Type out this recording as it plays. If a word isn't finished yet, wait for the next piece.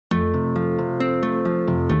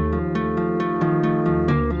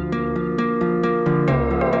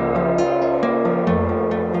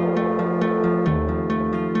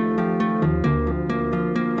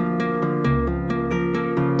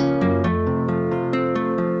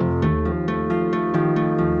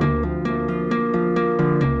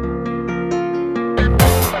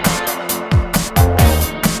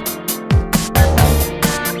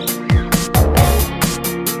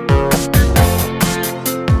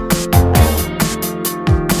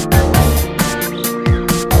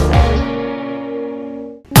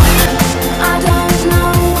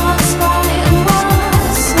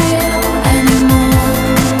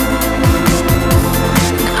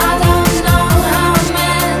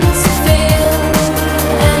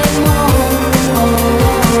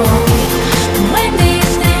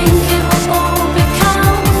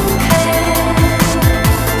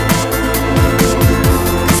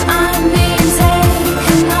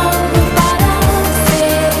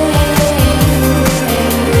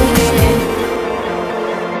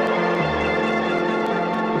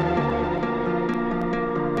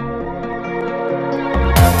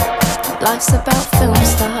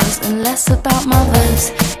and less about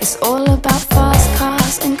mothers. It's all about fast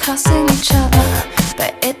cars and cussing each other,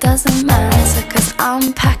 but it doesn't matter, cause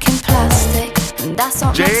I'm packing plastic, and that's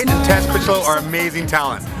what Jade and Tess Critchlow are amazing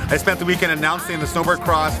talent. I spent the weekend announcing the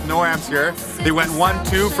Boardercross no-amps here. They went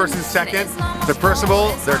 1-2, first and second. They're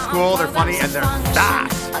personable, they're cool, they're funny, and they're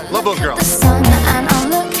fast. Love those girls. The sun and I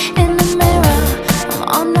look in the mirror. I'm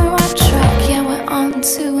on the right track, yeah, we're on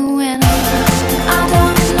to a winner. I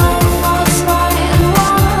don't know what's right and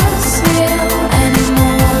what's real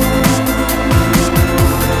anymore,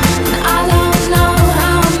 and I don't know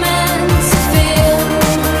how I'm meant to feel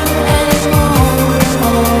anymore.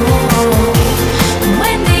 And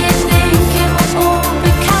when do you think it will all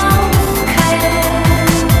become clear?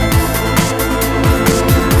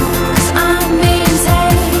 Cause I'm being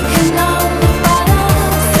taken over by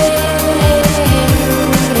the fear.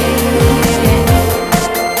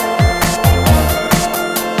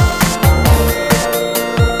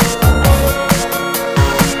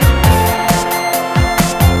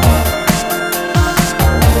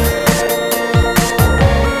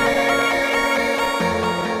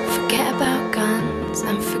 Forget about guns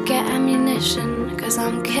and forget ammunition, cause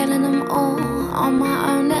I'm killing them all on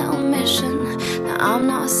my own little mission. Now I'm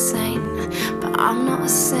not a saint, but I'm not a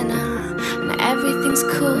sinner, and everything's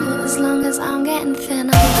cool as long as I'm getting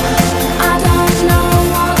thinner. I don't know